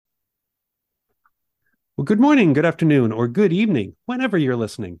Well, good morning, good afternoon, or good evening, whenever you're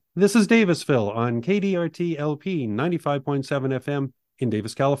listening. This is Davisville on KDRT LP 95.7 FM in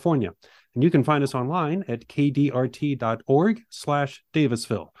Davis, California. And you can find us online at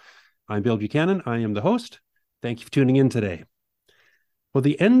kdrt.org/Davisville. I'm Bill Buchanan. I am the host. Thank you for tuning in today. Well,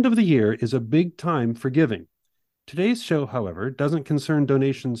 the end of the year is a big time for giving. Today's show, however, doesn't concern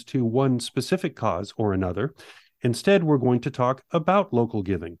donations to one specific cause or another. Instead, we're going to talk about local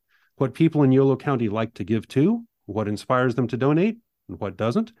giving, what people in Yolo County like to give to, what inspires them to donate, and what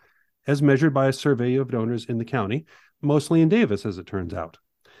doesn't, as measured by a survey of donors in the county, mostly in Davis, as it turns out.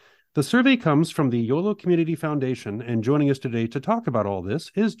 The survey comes from the Yolo Community Foundation, and joining us today to talk about all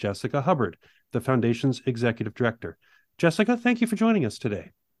this is Jessica Hubbard, the foundation's executive director. Jessica, thank you for joining us today.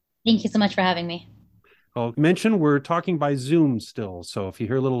 Thank you so much for having me. I'll mention we're talking by Zoom still, so if you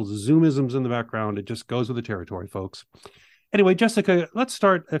hear little Zoomisms in the background, it just goes with the territory, folks. Anyway, Jessica, let's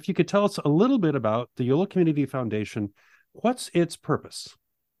start. If you could tell us a little bit about the Yolo Community Foundation. What's its purpose?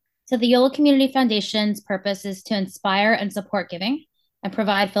 So, the Yolo Community Foundation's purpose is to inspire and support giving and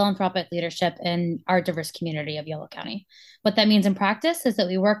provide philanthropic leadership in our diverse community of Yolo County. What that means in practice is that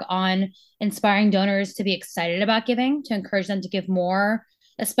we work on inspiring donors to be excited about giving, to encourage them to give more,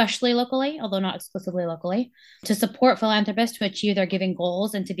 especially locally, although not exclusively locally, to support philanthropists to achieve their giving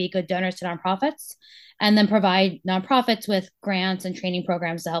goals and to be good donors to nonprofits, and then provide nonprofits with grants and training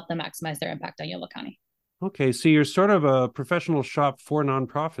programs to help them maximize their impact on Yolo County. Okay, so you're sort of a professional shop for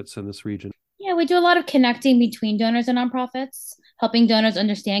nonprofits in this region. Yeah, we do a lot of connecting between donors and nonprofits, helping donors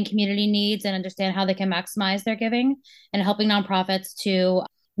understand community needs and understand how they can maximize their giving, and helping nonprofits to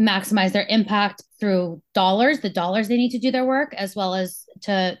maximize their impact through the dollars they need to do their work, as well as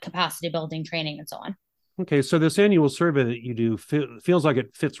to capacity building, training, and so on. Okay, so this annual survey that you do feels like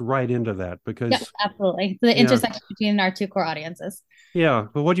it fits right into that Yep, because, absolutely. The yeah, intersection between our two core audiences. yeah.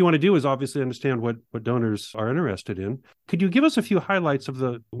 But what you want to do is obviously understand what donors are interested in. Could you give us a few highlights of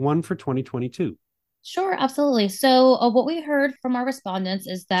the one for 2022? Sure, absolutely. So, what we heard from our respondents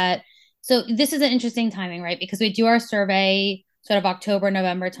is that, so this is an interesting timing, right? Because we do our survey sort of October,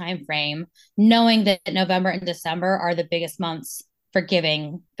 November timeframe, knowing that November and December are the biggest months for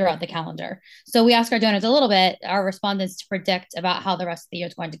giving throughout the calendar. So, we ask our donors a little bit, our respondents, to predict about how the rest of the year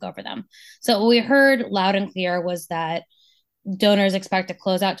is going to go for them. So, what we heard loud and clear was that donors expect to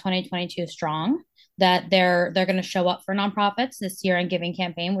close out 2022 strong, that they're going to show up for nonprofits this year and giving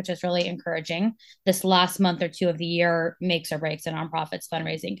campaign, which is really encouraging. This last month or two of the year makes or breaks a nonprofit's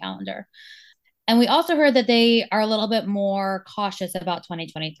fundraising calendar. And we also heard that they are a little bit more cautious about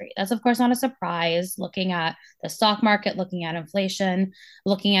 2023. That's, of course, not a surprise, looking at the stock market, looking at inflation,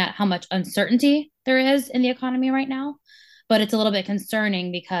 looking at how much uncertainty there is in the economy right now. But it's a little bit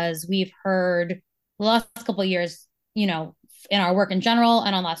concerning because we've heard the last couple of years, in our work in general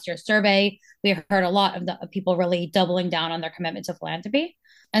and on last year's survey, we heard a lot of people really doubling down on their commitment to philanthropy.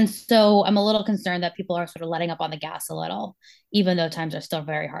 And so I'm a little concerned that people are sort of letting up on the gas a little, even though times are still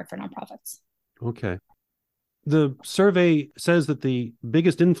very hard for nonprofits. Okay. The survey says that the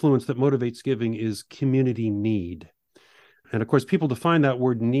biggest influence that motivates giving is community need. And of course, people define that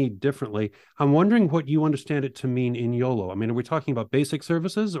word need differently. I'm wondering what you understand it to mean in YOLO. I mean, are we talking about basic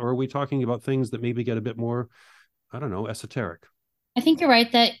services or are we talking about things that maybe get a bit more, I don't know, esoteric? I think you're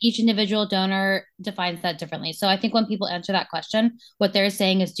right that each individual donor defines that differently. So I think when people answer that question, what they're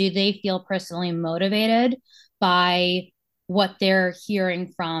saying is, do they feel personally motivated by what they're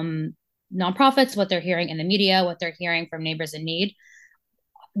hearing from nonprofits, what they're hearing in the media, what they're hearing from neighbors in need?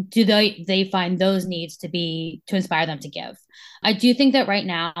 Do they find those needs to inspire them to give? I do think that right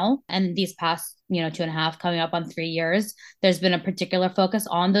now, and these past 2.5 coming up on 3 years, there's been a particular focus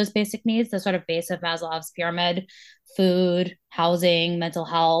on those basic needs, the sort of base of Maslow's pyramid: food, housing, mental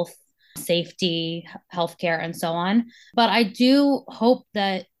health, safety, healthcare, and so on. But I do hope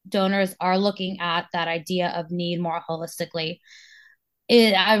that donors are looking at that idea of need more holistically.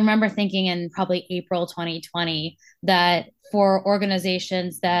 I remember thinking in probably April 2020 that for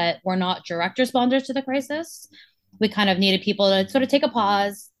organizations that were not direct responders to the crisis, we kind of needed people to sort of take a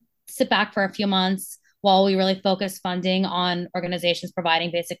pause, sit back for a few months while we really focus funding on organizations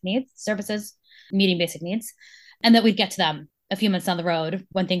providing basic needs, services, meeting basic needs, and that we'd get to them a few months down the road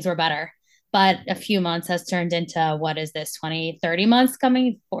when things were better. But a few months has turned into, what is this, 20, 30 months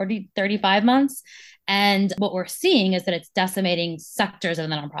coming, 40, 35 months. And what we're seeing is that it's decimating sectors of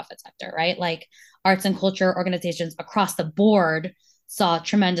the nonprofit sector, right? Like arts and culture organizations across the board saw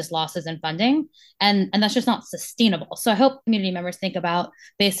tremendous losses in funding, and that's just not sustainable. So I hope community members think about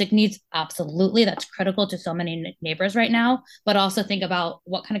basic needs. Absolutely, that's critical to so many neighbors right now, but also think about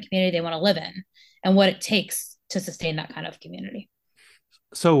what kind of community they want to live in and what it takes to sustain that kind of community.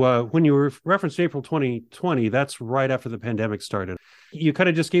 So when you referenced April 2020, that's right after the pandemic started. You kind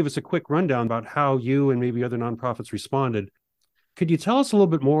of just gave us a quick rundown about how you and maybe other nonprofits responded. Could you tell us a little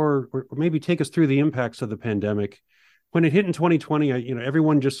bit more, or maybe take us through the impacts of the pandemic? When it hit in 2020,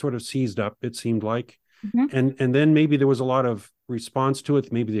 everyone just sort of seized up, it seemed like. Mhm. And then maybe there was a lot of response to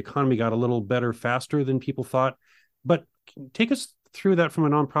it. Maybe the economy got a little better faster than people thought. But take us through that from a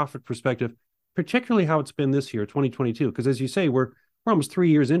nonprofit perspective, particularly how it's been this year, 2022. Because as you say, we're almost 3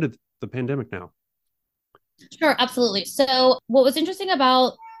 years into the pandemic now. Sure, absolutely. So, what was interesting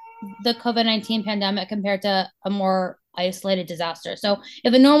about the COVID-19 pandemic compared to a more isolated disaster? So,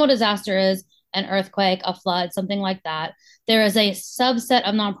 if a normal disaster is an earthquake, a flood, something like that, there is a subset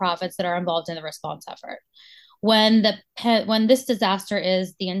of nonprofits that are involved in the response effort. When this disaster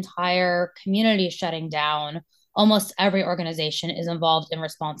is the entire community shutting down, almost every organization is involved in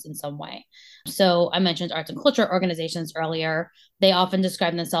response in some way. So I mentioned arts and culture organizations earlier. They often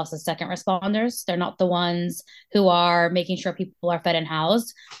describe themselves as second responders. They're not the ones who are making sure people are fed and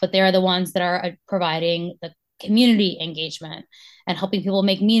housed, but they are the ones that are providing the community engagement and helping people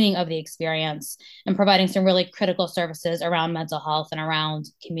make meaning of the experience and providing some really critical services around mental health and around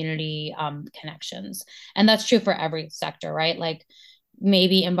community connections. And that's true for every sector, right? Like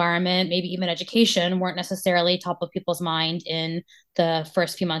maybe environment, maybe even education weren't necessarily top of people's mind in the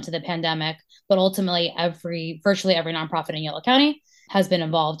first few months of the pandemic, but ultimately virtually every nonprofit in Yolo County has been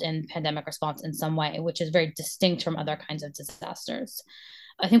involved in pandemic response in some way, which is very distinct from other kinds of disasters.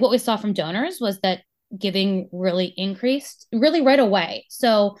 I think what we saw from donors was that giving really increased really right away.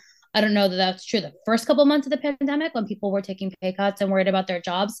 So I don't know that that's true the first couple of months of the pandemic when people were taking pay cuts and worried about their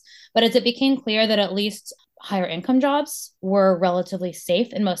jobs. But as it became clear that at least higher income jobs were relatively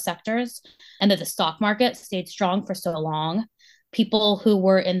safe in most sectors and that the stock market stayed strong for so long, people who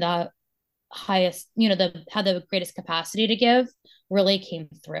were in the highest, had the greatest capacity to give really came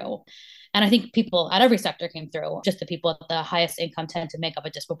through. And I think people at every sector came through. Just the people at the highest income tend to make up a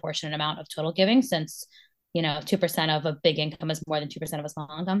disproportionate amount of total giving since 2% of a big income is more than 2% of a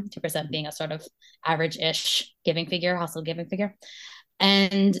small income, 2% being a sort of average-ish giving figure, household giving figure.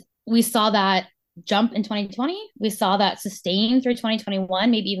 And we saw that jump in 2020. We saw that sustain through 2021,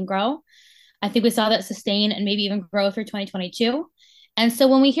 maybe even grow. I think we saw that sustain and maybe even grow through 2022. And so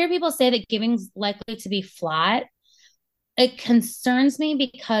when we hear people say that giving's likely to be flat, it concerns me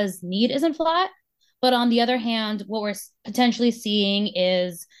because need isn't flat. But on the other hand, what we're potentially seeing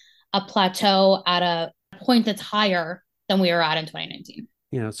is a plateau at a point that's higher than we were at in 2019.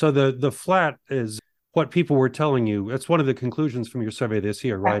 Yeah. So the flat is what people were telling you. That's one of the conclusions from your survey this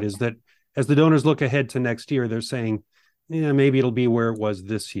year, right? Is that as the donors look ahead to next year, they're saying, yeah, maybe it'll be where it was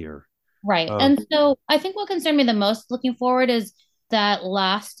this year. Right. And so I think what concerned me the most looking forward is that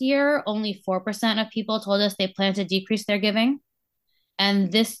last year, only 4% of people told us they plan to decrease their giving.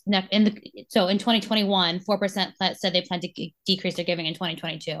 And so in 2021, 4% said they plan to decrease their giving in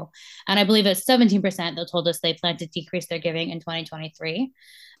 2022. And I believe it's 17% that told us they plan to decrease their giving in 2023,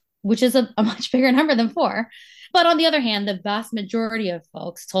 which is a much bigger number than 4. But on the other hand, the vast majority of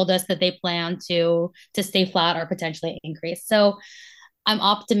folks told us that they plan to stay flat or potentially increase. So I'm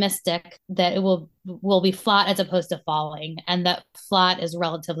optimistic that it will be flat as opposed to falling, and that flat is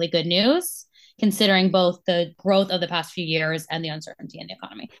relatively good news considering both the growth of the past few years and the uncertainty in the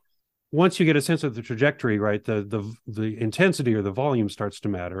economy. Once you get a sense of the trajectory, right, the intensity or the volume starts to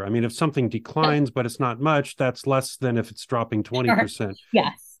matter. I mean, if something declines but it's not much, that's less than if it's dropping 20%.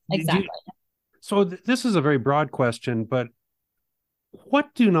 Yes, exactly. So this is a very broad question, but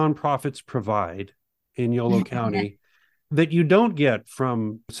what do nonprofits provide in Yolo County that you don't get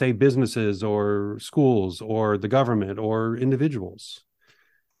from, say, businesses or schools or the government or individuals?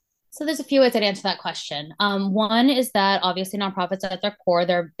 So there's a few ways I'd answer that question. One is that obviously nonprofits at their core,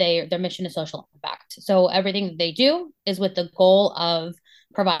 their mission is social impact. So everything they do is with the goal of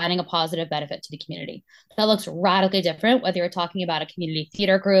providing a positive benefit to the community. That looks radically different whether you're talking about a community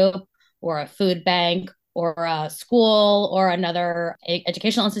theater group or a food bank or a school or another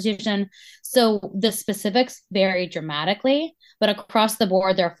educational institution. So the specifics vary dramatically, but across the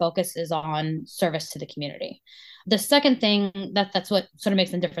board, their focus is on service to the community. The second thing that's what sort of makes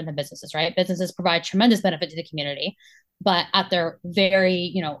them different than businesses, right? Businesses provide tremendous benefit to the community, but at their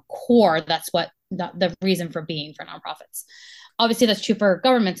very, core, that's what the reason for being for nonprofits. Obviously, that's true for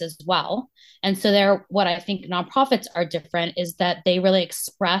governments as well. And so what I think nonprofits are different is that they really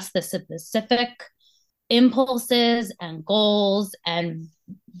express the specific impulses and goals and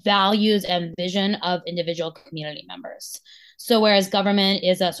values and vision of individual community members. So whereas government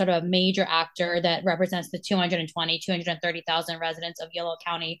is a sort of a major actor that represents the 230,000 residents of Yolo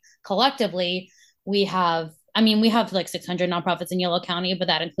County collectively, we have I mean, we have like 600 nonprofits in Yolo County, but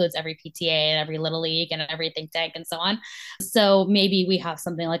that includes every PTA and every Little League and every think tank and so on. So maybe we have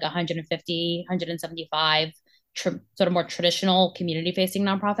something like 150, 175 sort of more traditional community facing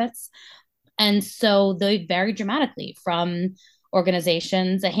nonprofits. And so they vary dramatically from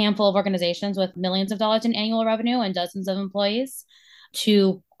organizations, a handful of organizations with millions of dollars in annual revenue and dozens of employees,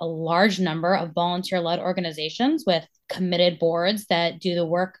 to a large number of volunteer led organizations with committed boards that do the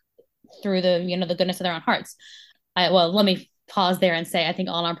work through the goodness of their own hearts. Well, let me pause there and say I think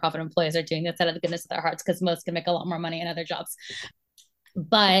all nonprofit employees are doing this out of the goodness of their hearts because most can make a lot more money in other jobs.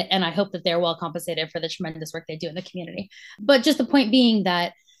 And I hope that they're well compensated for the tremendous work they do in the community. But just the point being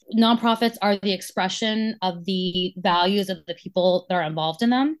that nonprofits are the expression of the values of the people that are involved in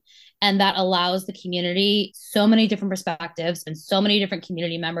them. And that allows the community so many different perspectives and so many different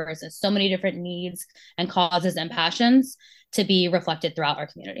community members and so many different needs and causes and passions to be reflected throughout our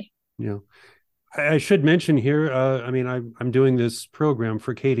community. Yeah. I should mention here, I'm doing this program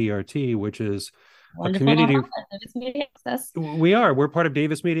for KDRT, which is Wonderful a community. Davis Media Access. We're part of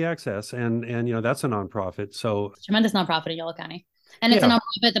Davis Media Access, and that's a nonprofit. So it's a tremendous nonprofit in Yolo County. And it's a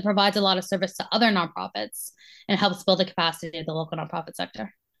nonprofit that provides a lot of service to other nonprofits and helps build the capacity of the local nonprofit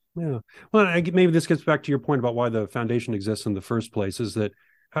sector. Yeah. Well, maybe this gets back to your point about why the foundation exists in the first place, is that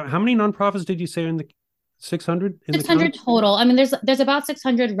how many nonprofits did you say in the 600? 600 total. I mean, there's about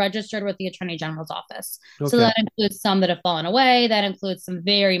 600 registered with the Attorney General's office. Okay. So that includes some that have fallen away. That includes some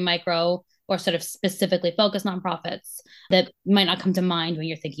very micro or sort of specifically focused nonprofits that might not come to mind when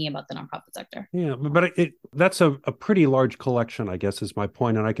you're thinking about the nonprofit sector. Yeah, but that's a pretty large collection, I guess, is my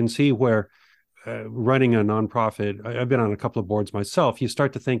point. And I can see where running a nonprofit, I've been on a couple of boards myself, you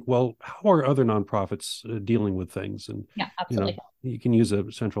start to think, well, how are other nonprofits dealing with things? And yeah, absolutely. You can use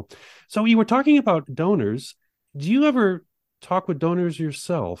a central. So you were talking about donors. Do you ever talk with donors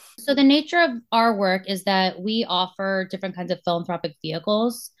yourself? So the nature of our work is that we offer different kinds of philanthropic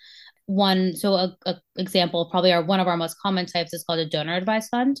vehicles. One example, probably one of our most common types, is called a donor advised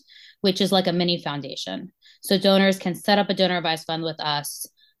fund, which is like a mini foundation. So donors can set up a donor advised fund with us,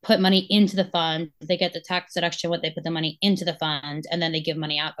 put money into the fund. They get the tax deduction when they put the money into the fund, and then they give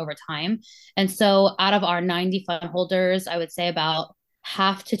money out over time. And so out of our 90 fund holders, I would say about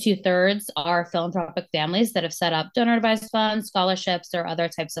half to 2/3 are philanthropic families that have set up donor advised funds, scholarships, or other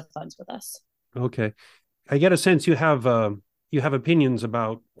types of funds with us. Okay. I get a sense you have opinions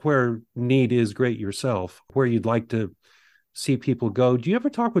about where need is great yourself, where you'd like to see people go. Do you ever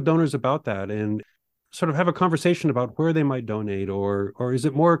talk with donors about that and sort of have a conversation about where they might donate, or is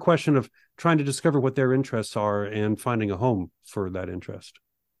it more a question of trying to discover what their interests are and finding a home for that interest?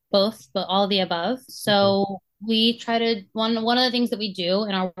 Both, but all of the above. So we try to, one of the things that we do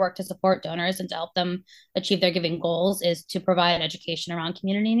in our work to support donors and to help them achieve their giving goals is to provide education around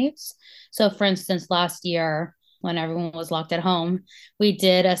community needs. So for instance, last year, when everyone was locked at home, we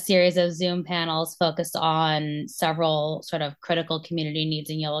did a series of Zoom panels focused on several sort of critical community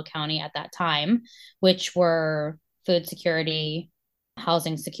needs in Yolo County at that time, which were food security,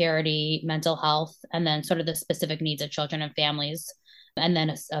 housing security, mental health, and then sort of the specific needs of children and families. And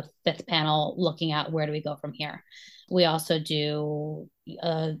then a fifth panel looking at where do we go from here. We also do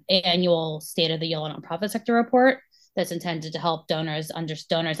an annual State of the Yolo Nonprofit Sector report that's intended to help donors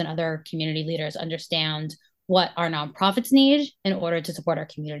and other community leaders understand what our nonprofits need in order to support our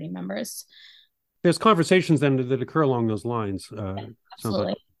community members. There's conversations then that occur along those lines.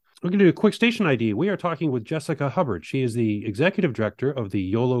 Absolutely. We're going to do a quick station ID. We are talking with Jessica Hubbard. She is the executive director of the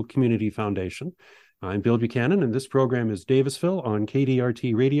YOLO Community Foundation. I'm Bill Buchanan, and this program is Davisville on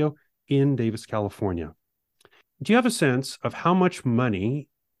KDRT Radio in Davis, California. Do you have a sense of how much money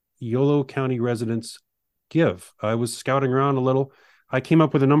Yolo County residents give? I was scouting around a little. I came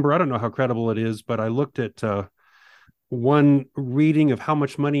up with a number. I don't know how credible it is, but I looked at one reading of how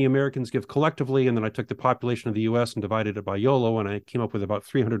much money Americans give collectively, and then I took the population of the U.S. and divided it by YOLO, and I came up with about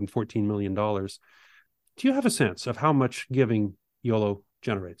 $314 million. Do you have a sense of how much giving YOLO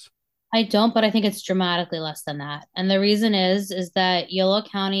generates? I don't, but I think it's dramatically less than that. And the reason is that Yolo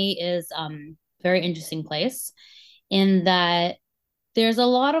County is a very interesting place in that there's a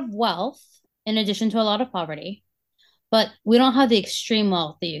lot of wealth in addition to a lot of poverty. But we don't have the extreme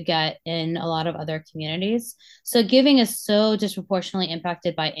wealth that you get in a lot of other communities. So giving is so disproportionately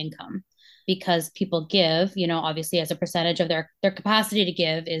impacted by income because people give, obviously as a percentage of their capacity to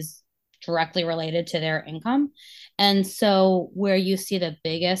give is directly related to their income. And so where you see the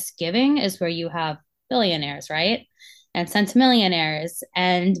biggest giving is where you have billionaires, right? And centimillionaires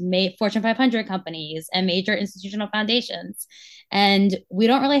and Fortune 500 companies and major institutional foundations. And we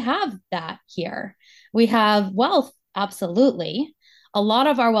don't really have that here. We have wealth. Absolutely. a lot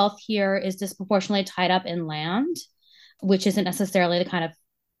of our wealth here is disproportionately tied up in land, which isn't necessarily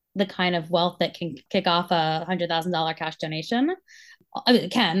the kind of wealth that can kick off $100,000 cash donation. I mean,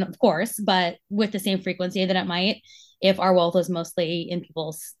 it can, of course, but with the same frequency that it might if our wealth was mostly in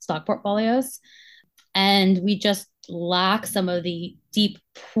people's stock portfolios. And we just lack some of the deep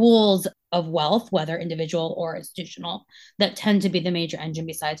pools of wealth, whether individual or institutional, that tend to be the major engine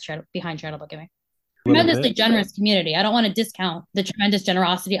behind charitable giving. Tremendously generous community. I don't want to discount the tremendous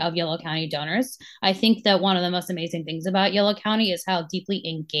generosity of Yolo County donors. I think that one of the most amazing things about Yolo County is how deeply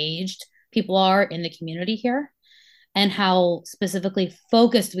engaged people are in the community here and how specifically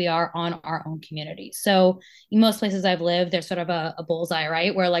focused we are on our own community. So in most places I've lived, there's sort of a bullseye,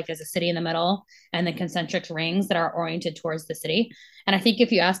 right? Where like there's a city in the middle and the concentric rings that are oriented towards the city. And I think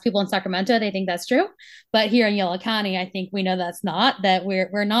if you ask people in Sacramento, they think that's true. But here in Yolo County, I think we know that's not, that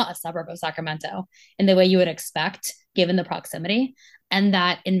we're not a suburb of Sacramento in the way you would expect, given the proximity. And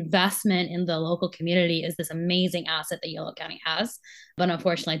that investment in the local community is this amazing asset that Yolo County has, but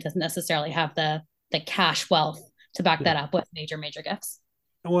unfortunately doesn't necessarily have the cash wealth to back that up with major gifts.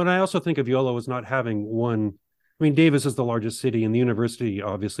 Well, and I also think of Yolo as not having one. I mean, Davis is the largest city and the university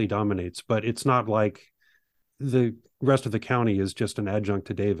obviously dominates, but it's not like the rest of the county is just an adjunct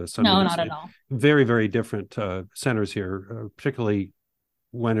to Davis. I mean, not at all. Very, very different centers here, particularly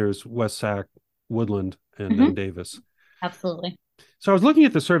Winters, West Sac, Woodland, and then Davis. Absolutely. So I was looking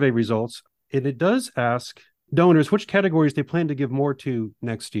at the survey results, and it does ask donors which categories they plan to give more to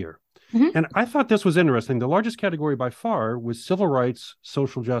next year. And I thought this was interesting. The largest category by far was civil rights,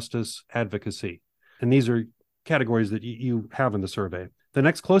 social justice, advocacy. And these are categories that you have in the survey. The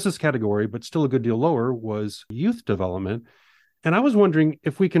next closest category, but still a good deal lower, was youth development. And I was wondering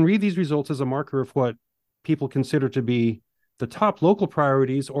if we can read these results as a marker of what people consider to be the top local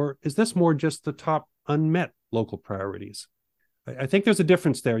priorities, or is this more just the top unmet local priorities? I think there's a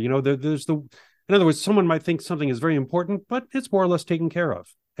difference there. You know, in other words, someone might think something is very important, but it's more or less taken care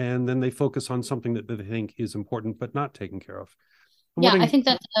of. And then they focus on something that they think is important, but not taken care of. I think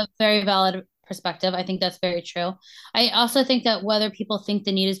that's a very valid perspective. I think that's very true. I also think that whether people think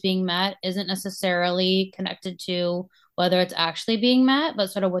the need is being met isn't necessarily connected to whether it's actually being met, but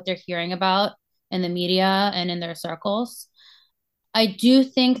sort of what they're hearing about in the media and in their circles. I do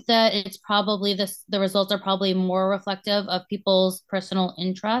think that it's probably the results are probably more reflective of people's personal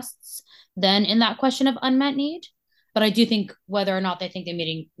interests than in that question of unmet need. But I do think whether or not they think the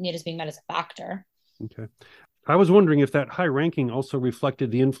need is being met is a factor. Okay. I was wondering if that high ranking also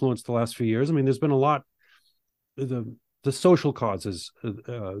reflected the influence the last few years. I mean, there's been a lot, the social causes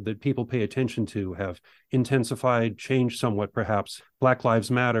that people pay attention to have intensified, changed somewhat, perhaps. Black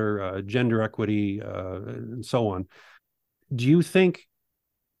Lives Matter, gender equity, and so on. Do you think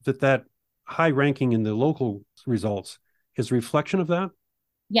that high ranking in the local results is a reflection of that?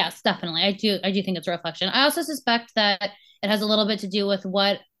 Yes, definitely. I do think it's a reflection. I also suspect that it has a little bit to do with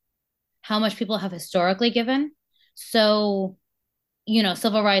how much people have historically given. So, you know,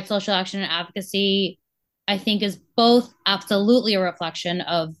 civil rights, social action, and advocacy, I think, is both absolutely a reflection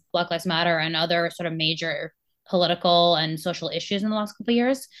of Black Lives Matter and other sort of major political and social issues in the last couple of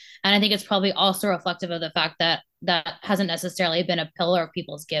years. And I think it's probably also reflective of the fact that that hasn't necessarily been a pillar of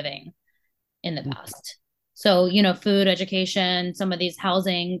people's giving in the past. So, you know, food, education, some of these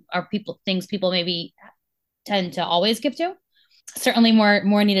housing are things people maybe tend to always give to. Certainly more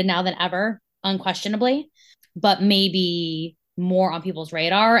needed now than ever, unquestionably, but maybe more on people's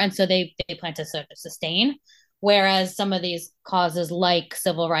radar. And so they plan to sort of sustain. Whereas some of these causes like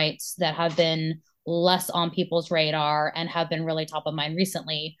civil rights that have been less on people's radar and have been really top of mind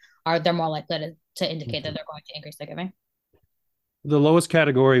recently, they're more likely to indicate that they're going to increase their giving. The lowest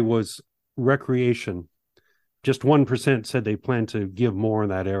category was recreation. Just 1% said they plan to give more in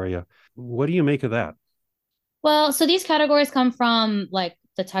that area. What do you make of that? Well, so these categories come from like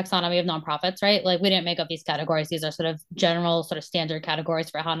the taxonomy of nonprofits, right? Like we didn't make up these categories. These are sort of general, sort of standard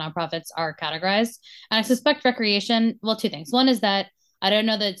categories for how nonprofits are categorized. And I suspect recreation, well, two things. One is that I don't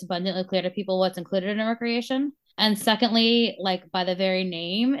know that it's abundantly clear to people what's included in recreation. And secondly, like by the very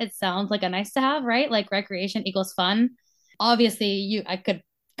name, it sounds like a nice to have, right? Like recreation equals fun. Obviously, I could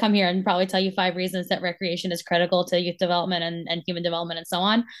come here and probably tell you 5 reasons that recreation is critical to youth development and human development and so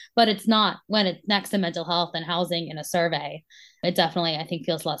on. But it's not when it's next to mental health and housing in a survey. It definitely, I think,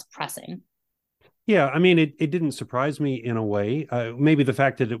 feels less pressing. Yeah, I mean, it didn't surprise me in a way. Maybe the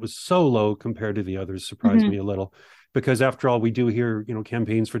fact that it was so low compared to the others surprised me a little, because after all, we do hear,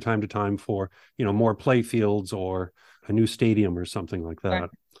 campaigns from time to time for, more play fields or a new stadium or something like that. Sure.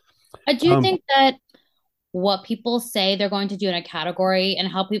 I do think that what people say they're going to do in a category and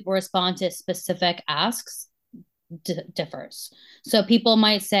how people respond to specific asks differs. So people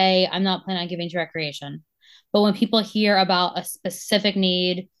might say, I'm not planning on giving to recreation. But when people hear about a specific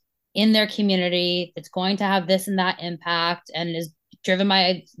need in their community that's going to have this and that impact and is driven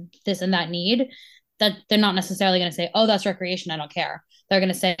by this and that need, that they're not necessarily going to say, oh, that's recreation, I don't care. They're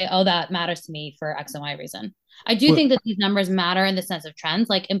going to say, oh, that matters to me for X and Y reason. I do think that these numbers matter in the sense of trends.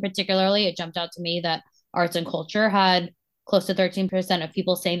 Like in particularly, it jumped out to me that arts and culture had close to 13% of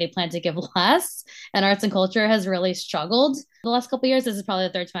people saying they plan to give less, and arts and culture has really struggled the last couple of years. This is probably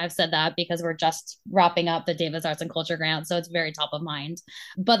the third time I've said that because we're just wrapping up the Davis Arts and Culture Grant, so it's very top of mind.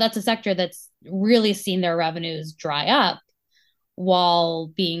 But that's a sector that's really seen their revenues dry up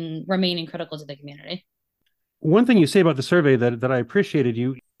while remaining critical to the community. One thing you say about the survey that I appreciated,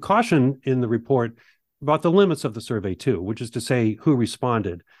 you caution in the report about the limits of the survey too, which is to say who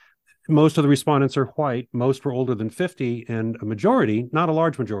responded. Most of the respondents are white, most were older than 50, and a majority, not a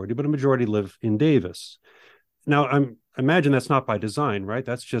large majority, but a majority live in Davis. Now, I imagine that's not by design, right?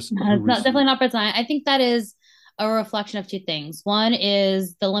 That's just definitely not by design. I think that is a reflection of two things. One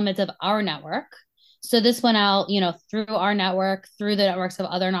is the limits of our network. So this went out, through our network, through the networks of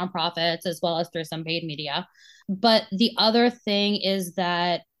other nonprofits, as well as through some paid media. But the other thing is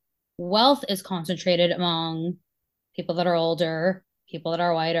that wealth is concentrated among people that are older, people that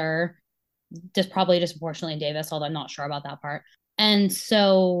are whiter, just probably disproportionately in Davis, although I'm not sure about that part. And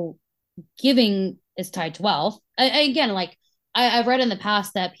so giving is tied to wealth. I've read in the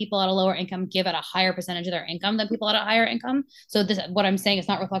past that people at a lower income give at a higher percentage of their income than people at a higher income. So what I'm saying is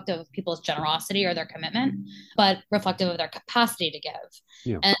not reflective of people's generosity or their commitment, but reflective of their capacity to give.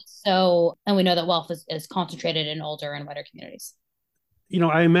 Yeah. And we know that wealth is concentrated in older and whiter communities.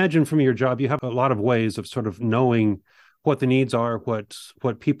 I imagine from your job, you have a lot of ways of sort of knowing what the needs are, what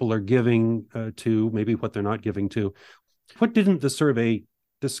people are giving to, maybe what they're not giving to. What didn't the survey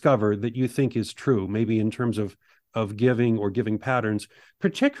discover that you think is true, maybe in terms of giving or giving patterns,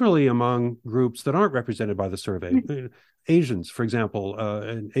 particularly among groups that aren't represented by the survey? Mm-hmm. Asians, for example,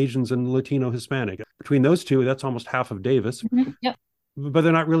 Asians and Latino Hispanic. Between those two, that's almost half of Davis. Mm-hmm. Yep. But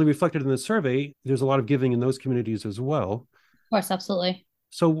they're not really reflected in the survey. There's a lot of giving in those communities as well. Of course, absolutely.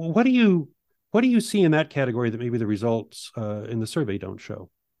 So what do you see in that category that maybe the results in the survey don't show?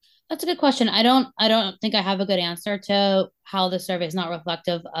 That's a good question. I don't think I have a good answer to how the survey is not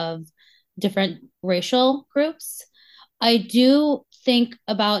reflective of different racial groups. I do think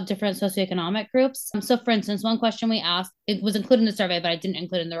about different socioeconomic groups. So for instance, one question we asked, it was included in the survey, but I didn't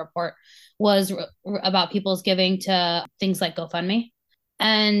include in the report, was about people's giving to things like GoFundMe.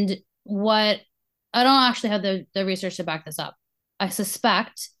 And I don't actually have the research to back this up. I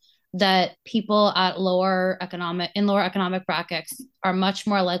suspect that people at lower economic brackets are much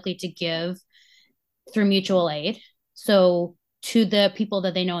more likely to give through mutual aid. So to the people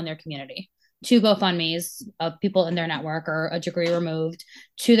that they know in their community, to GoFundMes of people in their network or a degree removed,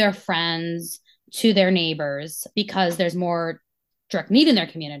 to their friends, to their neighbors, because there's more direct need in their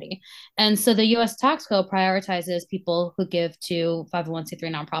community. And so the U.S. tax code prioritizes people who give to 501c3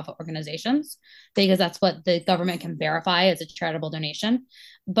 nonprofit organizations because that's what the government can verify as a charitable donation.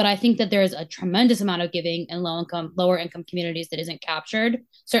 But I think that there's a tremendous amount of giving in lower income communities that isn't captured,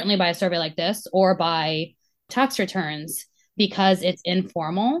 certainly by a survey like this or by tax returns, because it's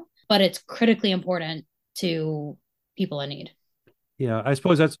informal, but it's critically important to people in need. Yeah, I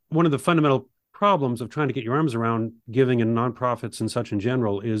suppose that's one of the fundamental problems of trying to get your arms around giving in nonprofits and such in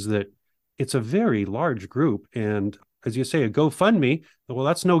general, is that it's a very large group. And as you say, a GoFundMe, well,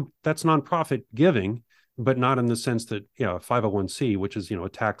 that's nonprofit giving, but not in the sense that, 501c, which is, a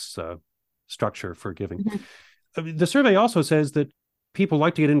tax structure for giving. Mm-hmm. The survey also says that people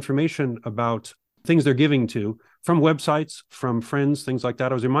like to get information about things they're giving to from websites, from friends, things like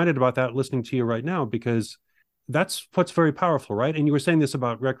that. I was reminded about that listening to you right now, because that's what's very powerful, right? And you were saying this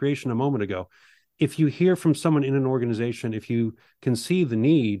about recreation a moment ago. If you hear from someone in an organization, if you can see the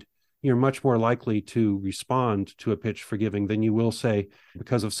need, you're much more likely to respond to a pitch for giving than you will say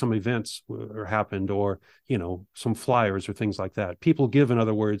because of some events happened or, some flyers or things like that. People give, in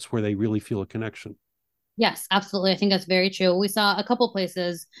other words, where they really feel a connection. Yes, absolutely. I think that's very true. We saw a couple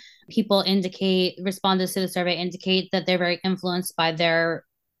places respondents to the survey indicate that they're very influenced by their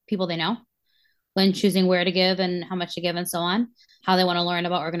people they know when choosing where to give and how much to give and so on, how they want to learn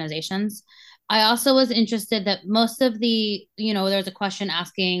about organizations. I also was interested that most of there's a question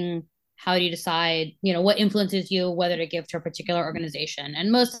asking, how do you decide, what influences you whether to give to a particular organization?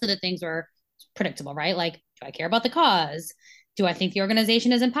 And most of the things were predictable, right? Like, do I care about the cause? Do I think the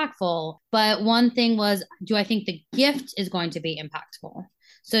organization is impactful? But one thing was, do I think the gift is going to be impactful?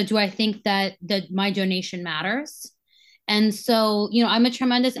 So do I think that my donation matters? And so, I'm a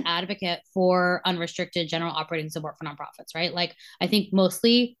tremendous advocate for unrestricted general operating support for nonprofits, right? Like, I think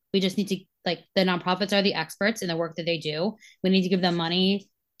mostly we just need to, like, the nonprofits are the experts in the work that they do. We need to give them money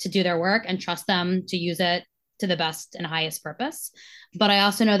to do their work and trust them to use it to the best and highest purpose. But I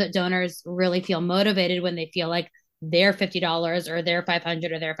also know that donors really feel motivated when they feel like their $50 or their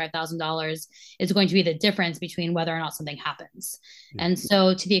 $500 or their $5,000 is going to be the difference between whether or not something happens. Yeah. And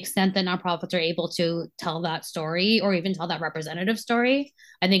so to the extent that nonprofits are able to tell that story or even tell that representative story,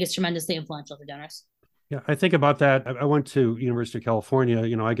 I think it's tremendously influential to donors. Yeah, I think about that. I went to University of California.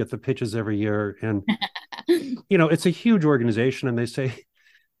 I get the pitches every year, and it's a huge organization, and they say,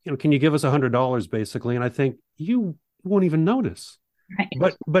 can you give us $100 basically? And I think you won't even notice.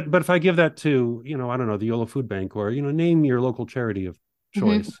 Right. But if I give that to, I don't know, the YOLO Food Bank, or, name your local charity of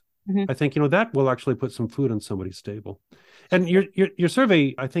choice, I think, that will actually put some food on somebody's table. And your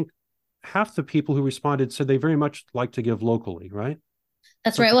survey, I think half the people who responded said they very much like to give locally, right?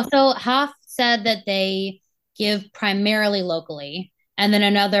 That's right. Well, so half said that they give primarily locally, and then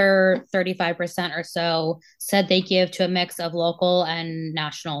another 35% or so said they give to a mix of local and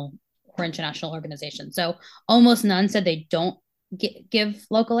national or international organizations. So almost none said they don't give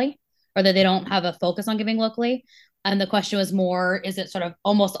locally, or that they don't have a focus on giving locally. And the question was more, is it sort of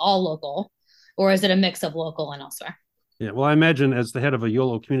almost all local, or is it a mix of local and elsewhere? Yeah, well, I imagine as the head of a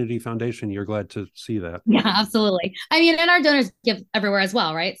YOLO Community Foundation, you're glad to see that. Yeah, absolutely. I mean, and our donors give everywhere as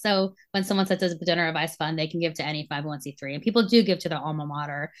well, right? So when someone sets up a donor advice fund, they can give to any 501c3, and people do give to their alma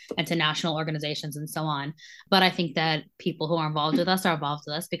mater and to national organizations and so on. But I think that people who are involved with us are involved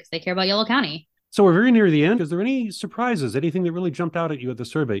with us because they care about YOLO County. So we're very near the end. Is there any surprises? Anything that really jumped out at you at the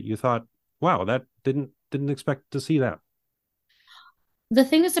survey? You thought, wow, that didn't expect to see that. The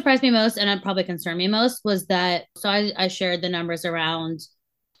thing that surprised me most, and it probably concerned me most, was that, so I shared the numbers around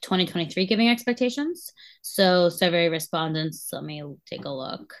 2023 giving expectations. So survey respondents, let me take a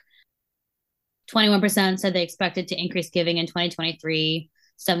look. 21% said they expected to increase giving in 2023,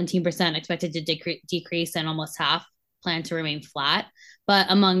 17% expected to decrease, and almost half plan to remain flat. But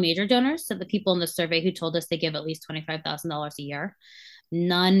among major donors, so the people in the survey who told us they give at least $25,000 a year,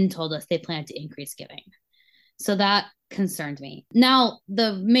 none told us they plan to increase giving. So that concerned me. Now,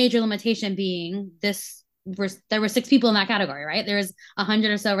 the major limitation being there were 6 people in that category, right? There was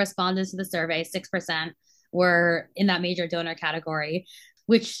 100 or so respondents to the survey. 6% were in that major donor category,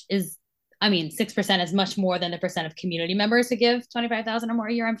 which is, 6% is much more than the percent of community members who give 25,000 or more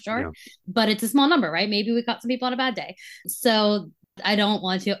a year, I'm sure. Yeah. But it's a small number, right? Maybe we caught some people on a bad day. So I don't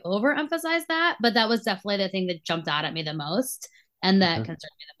want to overemphasize that, but that was definitely the thing that jumped out at me the most and that concerned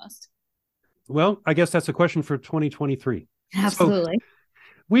me the most. Well, I guess that's a question for 2023. Absolutely. So,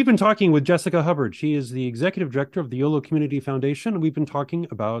 we've been talking with Jessica Hubbard. She is the executive director of the YOLO Community Foundation, and we've been talking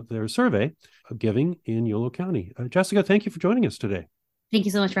about their survey of giving in YOLO County. Jessica, thank you for joining us today. Thank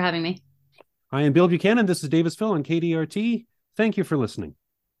you so much for having me. I am Bill Buchanan. This is Davis Phil on KDRT. Thank you for listening.